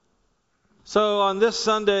So on this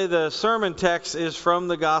Sunday, the sermon text is from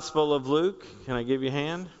the Gospel of Luke. Can I give you a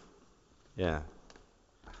hand? Yeah.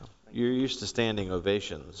 You're used to standing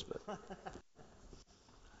ovations. But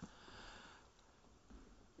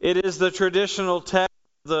it is the traditional text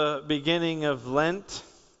of the beginning of Lent.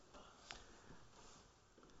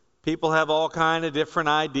 People have all kind of different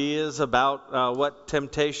ideas about what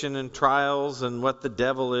temptation and trials and what the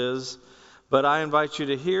devil is. But I invite you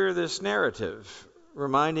to hear this narrative,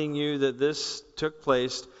 reminding you that this took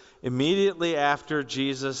place immediately after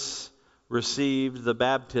Jesus received the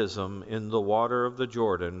baptism in the water of the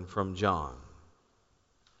Jordan from John.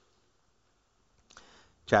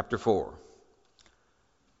 Chapter 4.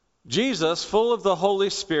 Jesus, full of the Holy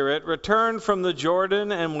Spirit, returned from the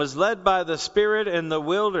Jordan and was led by the Spirit in the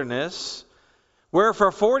wilderness, where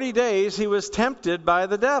for 40 days he was tempted by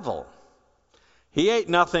the devil. He ate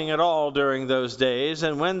nothing at all during those days,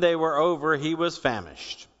 and when they were over, he was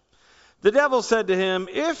famished. The devil said to him,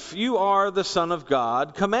 "If you are the Son of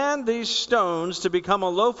God, command these stones to become a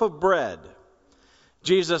loaf of bread."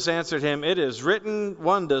 Jesus answered him, "It is written,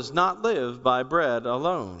 one does not live by bread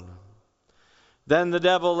alone." Then the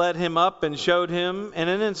devil led him up and showed him in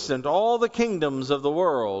an instant all the kingdoms of the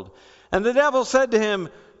world. And the devil said to him,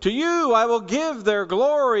 "To you I will give their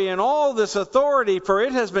glory and all this authority, for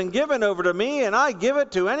it has been given over to me, and I give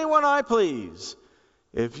it to anyone I please.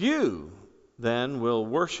 If you then will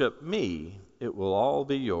worship me, it will all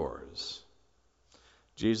be yours."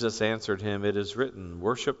 Jesus answered him, "It is written,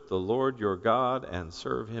 worship the Lord your God and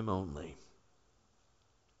serve him only."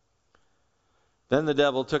 Then the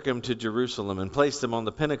devil took him to Jerusalem and placed him on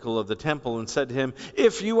the pinnacle of the temple and said to him,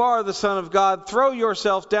 "If you are the Son of God, throw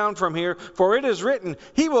yourself down from here, for it is written,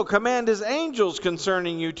 he will command his angels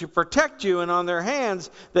concerning you to protect you, and on their hands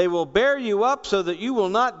they will bear you up so that you will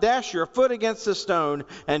not dash your foot against a stone."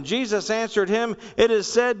 And Jesus answered him, "It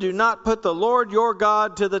is said, do not put the Lord your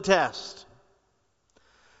God to the test."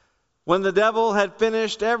 When the devil had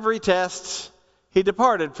finished every test, he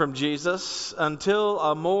departed from Jesus until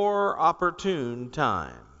a more opportune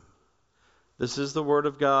time. This is the word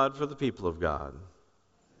of God for the people of God.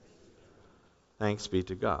 Thanks be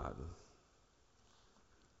to God.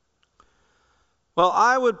 Well,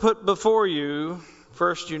 I would put before you,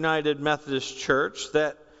 First United Methodist Church,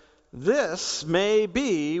 that this may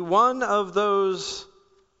be one of those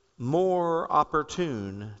more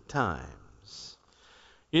opportune times.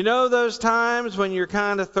 You know those times when you're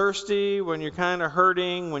kind of thirsty, when you're kind of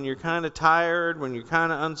hurting, when you're kind of tired, when you're kind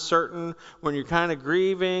of uncertain, when you're kind of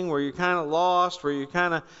grieving, where you're kind of lost, where you're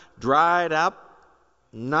kind of dried up,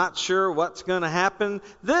 not sure what's going to happen?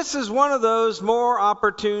 This is one of those more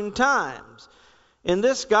opportune times. In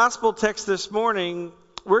this gospel text this morning,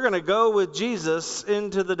 we're going to go with Jesus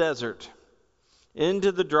into the desert,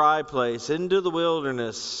 into the dry place, into the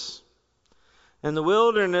wilderness. And the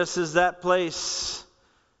wilderness is that place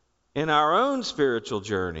in our own spiritual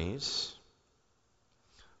journeys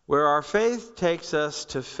where our faith takes us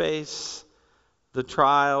to face the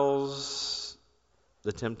trials,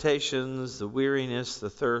 the temptations, the weariness, the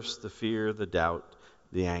thirst, the fear, the doubt,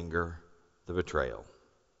 the anger, the betrayal.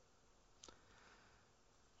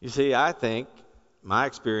 You see, I think my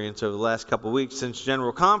experience over the last couple of weeks since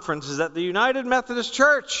General Conference is that the United Methodist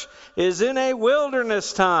Church is in a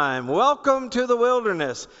wilderness time. Welcome to the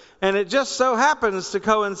wilderness. And it just so happens to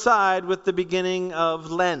coincide with the beginning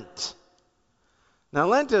of Lent. Now,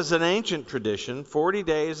 Lent is an ancient tradition, 40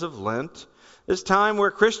 days of Lent. This time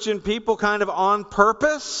where Christian people kind of on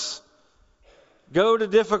purpose go to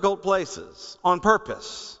difficult places. On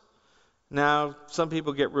purpose. Now, some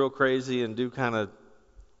people get real crazy and do kind of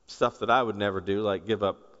stuff that I would never do, like give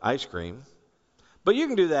up ice cream. But you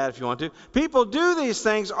can do that if you want to. People do these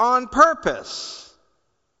things on purpose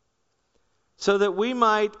so that we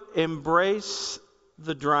might embrace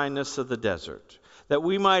the dryness of the desert, that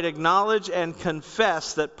we might acknowledge and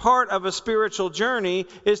confess that part of a spiritual journey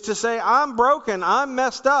is to say, I'm broken, I'm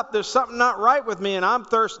messed up, there's something not right with me, and I'm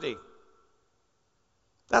thirsty.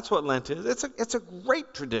 That's what Lent is. It's a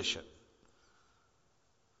great tradition.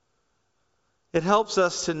 It helps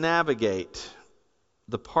us to navigate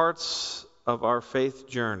the parts of our faith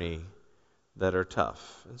journey that are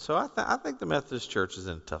tough. And so I think the Methodist Church is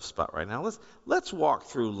in a tough spot right now. Let's walk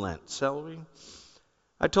through Lent, shall we?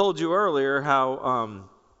 I told you earlier how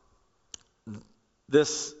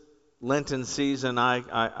this Lenten season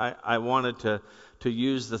I wanted to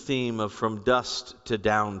use the theme of from dust to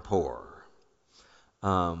downpour.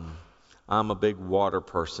 I'm a big water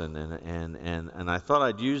person, and I thought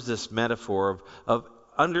I'd use this metaphor of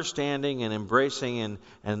understanding and embracing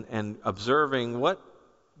and observing what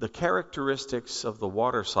the characteristics of the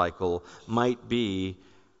water cycle might be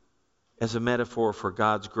as a metaphor for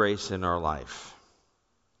God's grace in our life.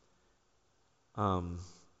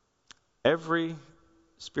 Every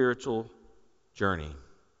spiritual journey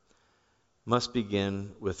must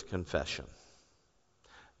begin with confession.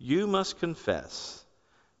 You must confess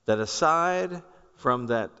that aside from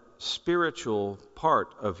that spiritual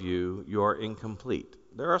part of you, you're incomplete.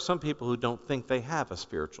 There are some people who don't think they have a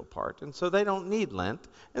spiritual part, and so they don't need Lent,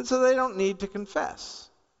 and so they don't need to confess.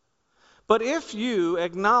 But if you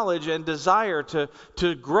acknowledge and desire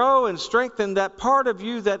to grow and strengthen that part of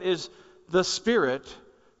you that is the Spirit,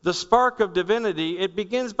 the spark of divinity, it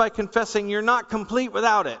begins by confessing you're not complete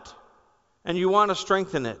without it, and you want to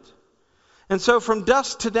strengthen it. And so from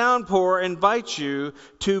dusk to downpour invites you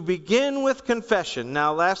to begin with confession.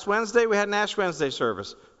 Now, last Wednesday we had an Ash Wednesday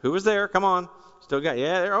service. Who was there? Come on. Still got,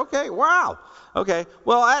 yeah, there. Okay, wow. Okay,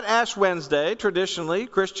 well, at Ash Wednesday, traditionally,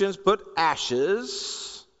 Christians put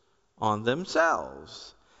ashes on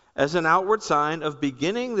themselves as an outward sign of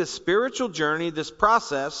beginning this spiritual journey, this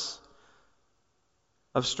process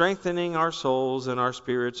of strengthening our souls and our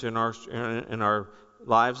spirits in our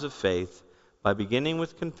lives of faith by beginning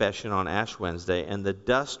with confession on Ash Wednesday, and the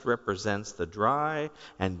dust represents the dry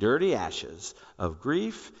and dirty ashes of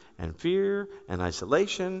grief and fear and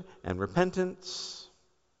isolation and repentance.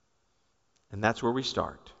 And that's where we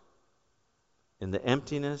start, in the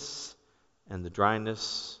emptiness and the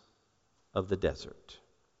dryness of the desert.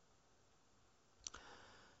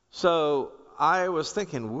 So I was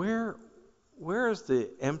thinking, where is the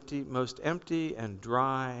most empty and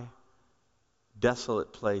dry,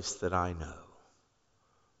 desolate place that I know?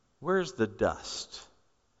 Where's the dust?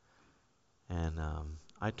 And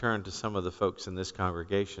I turned to some of the folks in this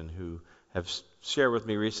congregation who have shared with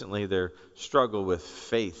me recently their struggle with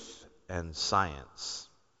faith and science.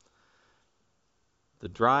 The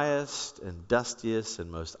driest and dustiest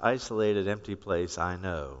and most isolated, empty place I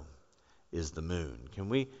know is the moon. Can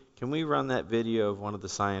we run that video of one of the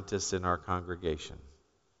scientists in our congregation?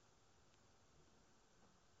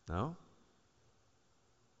 No?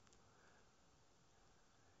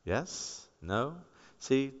 Yes? No?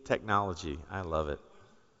 See, technology. I love it.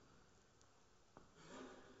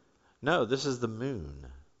 No, this is the moon.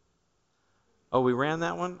 Oh, we ran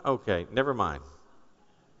that one? Okay, never mind.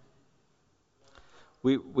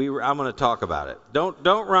 I'm going to talk about it.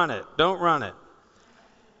 Don't run it. Don't run it.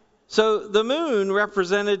 So the moon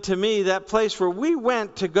represented to me that place where we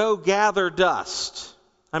went to go gather dust.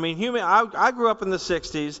 I mean, I grew up in the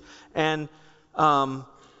 60s, and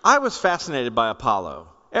I was fascinated by Apollo.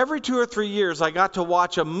 Every 2 or 3 years, I got to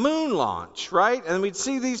watch a moon launch, right? And we'd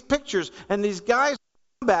see these pictures, and these guys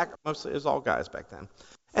come back, mostly it was all guys back then,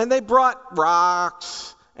 and they brought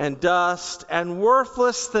rocks and dust and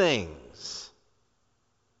worthless things.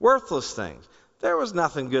 Worthless things. There was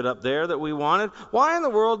nothing good up there that we wanted. Why in the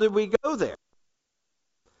world did we go there?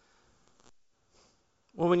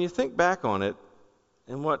 Well, when you think back on it,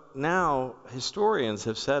 and what now historians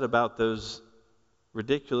have said about those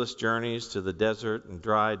ridiculous journeys to the desert and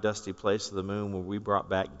dry, dusty place of the moon where we brought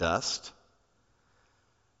back dust,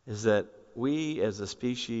 is that we as a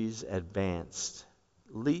species advanced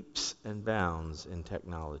leaps and bounds in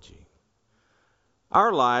technology.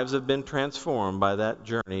 Our lives have been transformed by that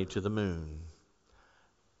journey to the moon.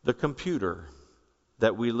 The computer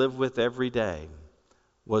that we live with every day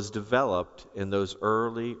was developed in those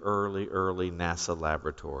early NASA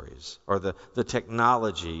laboratories, or the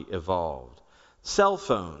technology evolved. Cell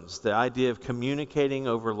phones, the idea of communicating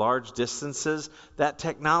over large distances, that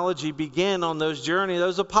technology began on those journeys,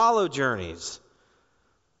 those Apollo journeys.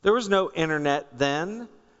 There was no internet then.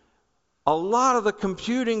 A lot of the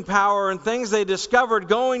computing power and things they discovered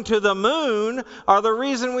going to the moon are the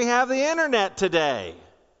reason we have the internet today.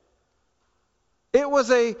 It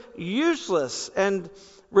was a useless and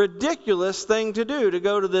ridiculous thing to do, to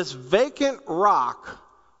go to this vacant rock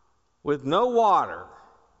with no water,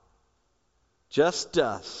 just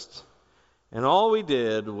dust. And all we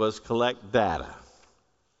did was collect data.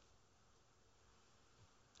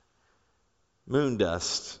 Moon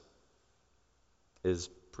dust is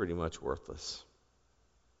pretty much worthless.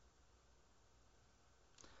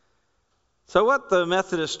 So what the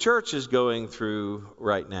Methodist Church is going through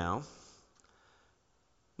right now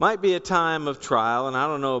might be a time of trial, and I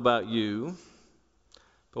don't know about you,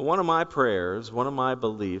 but one of my prayers, one of my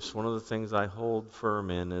beliefs, one of the things I hold firm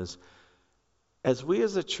in is, as we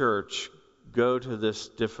as a church go to this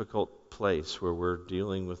difficult place where we're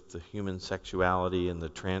dealing with the human sexuality and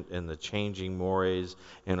the changing mores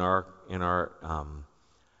in our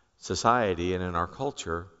society and in our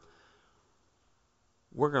culture,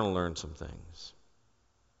 we're going to learn some things.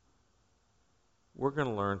 We're going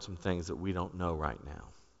to learn some things that we don't know right now.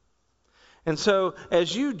 And so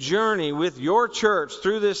as you journey with your church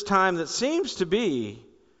through this time that seems to be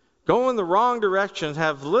going the wrong direction,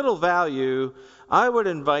 have little value, I would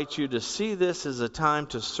invite you to see this as a time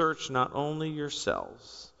to search not only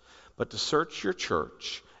yourselves, but to search your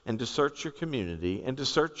church, and to search your community, and to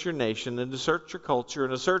search your nation, and to search your culture,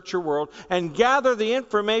 and to search your world, and gather the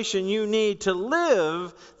information you need to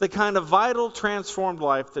live the kind of vital, transformed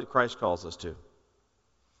life that Christ calls us to.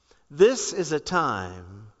 This is a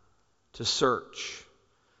time to search.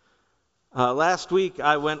 Last week,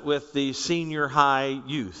 I went with the senior high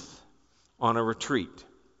youth on a retreat.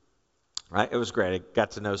 Right? It was great. I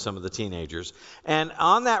got to know some of the teenagers. And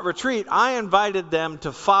on that retreat, I invited them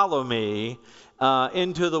to follow me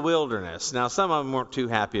into the wilderness. Now, some of them weren't too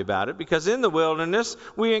happy about it, because in the wilderness,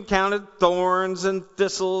 we encountered thorns and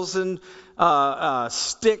thistles and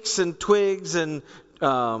sticks and twigs and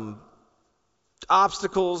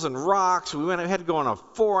obstacles and rocks. We had to go on a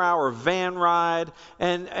 4-hour van ride.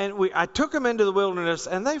 And I took them into the wilderness,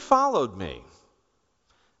 and they followed me.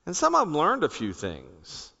 And some of them learned a few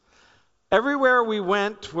things. Everywhere we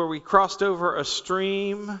went, where we crossed over a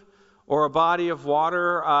stream or a body of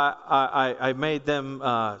water, I made them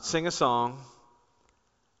sing a song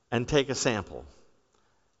and take a sample.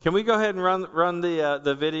 Can we go ahead and run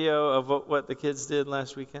the video of what the kids did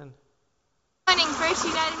last weekend? Good morning, First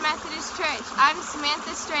United Methodist Church. I'm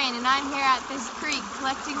Samantha Strain, and I'm here at this creek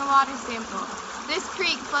collecting a water sample. This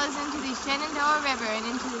creek flows into the Shenandoah River and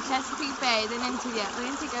into the Chesapeake Bay, then into the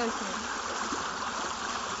Atlantic Ocean.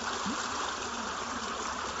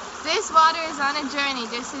 This water is on a journey,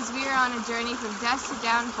 just as we are on a journey from dusk to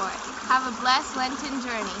downpour. Have a blessed Lenten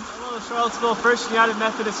journey. Hello, Charlottesville First United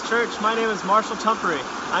Methodist Church. My name is Marshall Tumpery.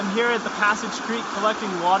 I'm here at the Passage Creek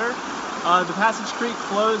collecting water. The Passage Creek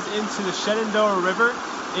flows into the Shenandoah River,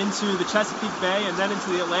 into the Chesapeake Bay, and then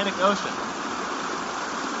into the Atlantic Ocean.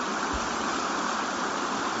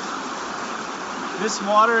 This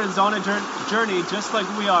water is on a journey just like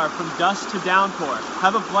we are, from dusk to downpour.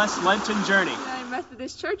 Have a blessed Lenten journey.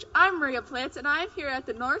 Methodist Church. I'm Maria Plants, and I'm here at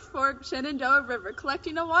the North Fork Shenandoah River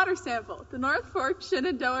collecting a water sample. The North Fork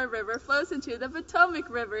Shenandoah River flows into the Potomac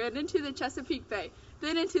River and into the Chesapeake Bay,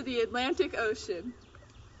 then into the Atlantic Ocean.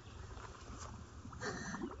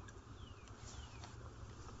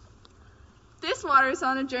 This water is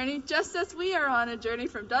on a journey just as we are on a journey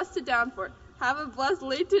from dusk to downpour. Have a blessed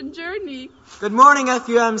Lenten journey. Good morning,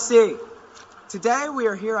 FUMC. Today we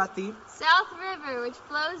are here at the South River, which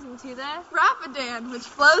flows into the Rapidan, which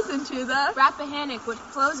flows into the Rappahannock, which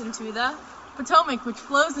flows into the Potomac, which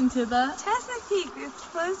flows into the Chesapeake, which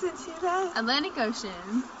flows into the Atlantic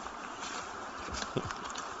Ocean.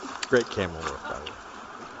 Great camera work, by the way.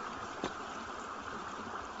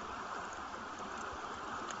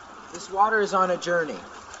 This water is on a journey,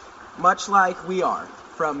 much like we are,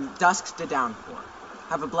 from dusk to downpour.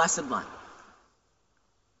 Have a blessed Lent.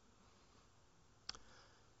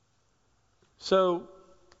 So,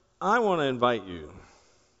 I want to invite you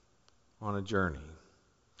on a journey.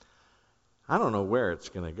 I don't know where it's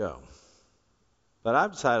going to go, but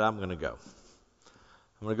I've decided I'm going to go.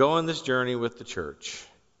 I'm going to go on this journey with the church,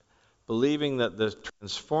 believing that the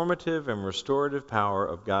transformative and restorative power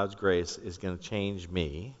of God's grace is going to change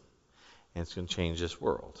me, and it's going to change this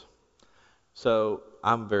world. So,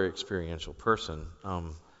 I'm a very experiential person.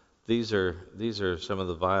 These are some of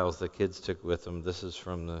the vials the kids took with them. This is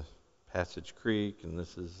from the Passage Creek, and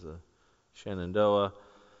this is Shenandoah.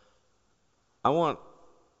 I want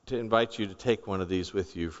to invite you to take one of these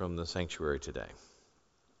with you from the sanctuary today.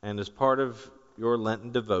 And as part of your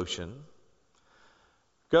Lenten devotion,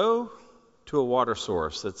 go to a water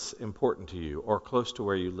source that's important to you or close to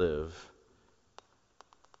where you live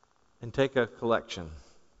and take a collection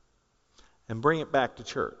and bring it back to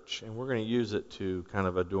church. And we're going to use it to kind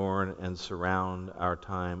of adorn and surround our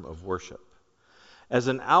time of worship as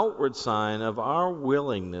an outward sign of our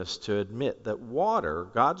willingness to admit that water,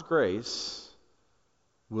 God's grace,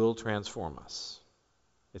 will transform us.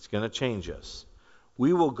 It's going to change us.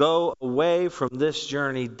 We will go away from this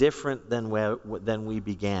journey different than we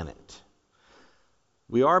began it.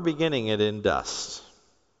 We are beginning it in dust,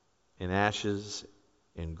 in ashes,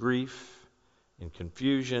 in grief, in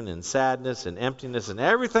confusion, in sadness, in emptiness, and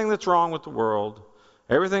everything that's wrong with the world,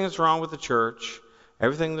 everything that's wrong with the church,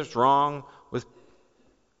 everything that's wrong with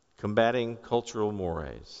combating cultural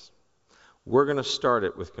mores. We're going to start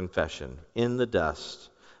it with confession in the dust,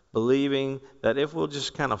 believing that if we'll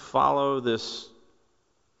just kind of follow this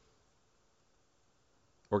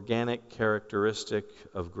organic characteristic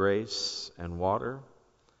of grace and water,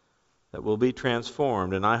 that we'll be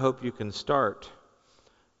transformed. And I hope you can start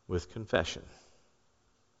with confession.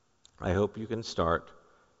 I hope you can start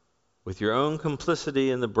with your own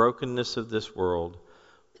complicity in the brokenness of this world,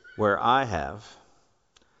 where I have,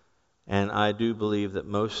 and I do believe that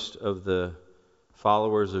most of the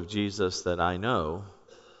followers of Jesus that I know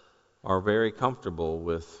are very comfortable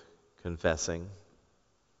with confessing,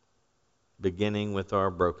 beginning with our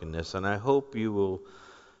brokenness. And I hope you will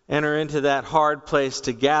enter into that hard place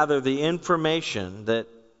to gather the information that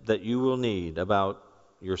you will need about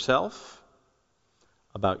yourself,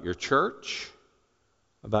 about your church,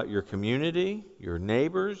 about your community, your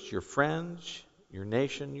neighbors, your friends, your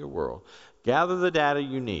nation, your world. Gather the data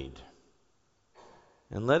you need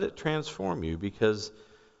and let it transform you, because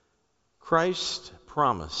Christ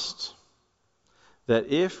promised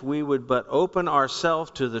that if we would but open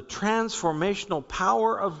ourselves to the transformational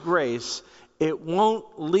power of grace, it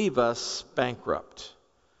won't leave us bankrupt.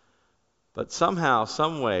 But somehow,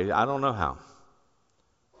 some way, I don't know how,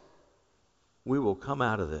 we will come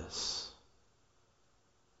out of this.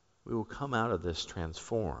 We will come out of this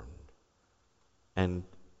transformed and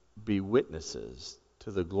be witnesses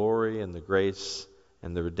to the glory and the grace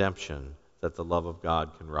and the redemption that the love of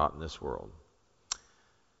God can wrought in this world.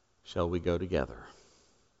 Shall we go together?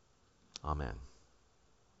 Amen.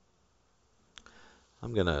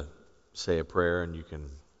 I'm going to say a prayer and you can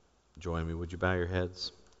join me. Would you bow your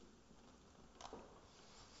heads?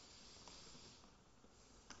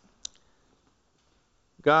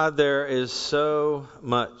 God, there is so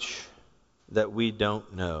much that we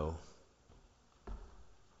don't know,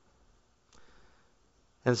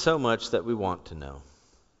 and so much that we want to know.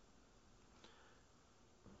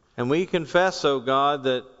 And we confess, O God,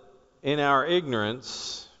 that in our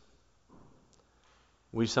ignorance,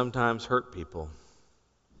 we sometimes hurt people.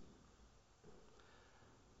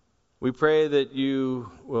 We pray that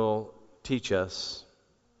you will teach us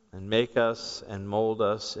and make us and mold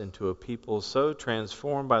us into a people so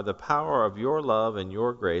transformed by the power of your love and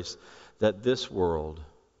your grace that this world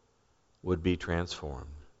would be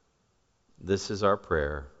transformed. This is our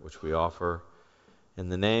prayer, which we offer in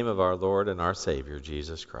the name of our Lord and our Savior,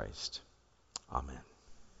 Jesus Christ. Amen.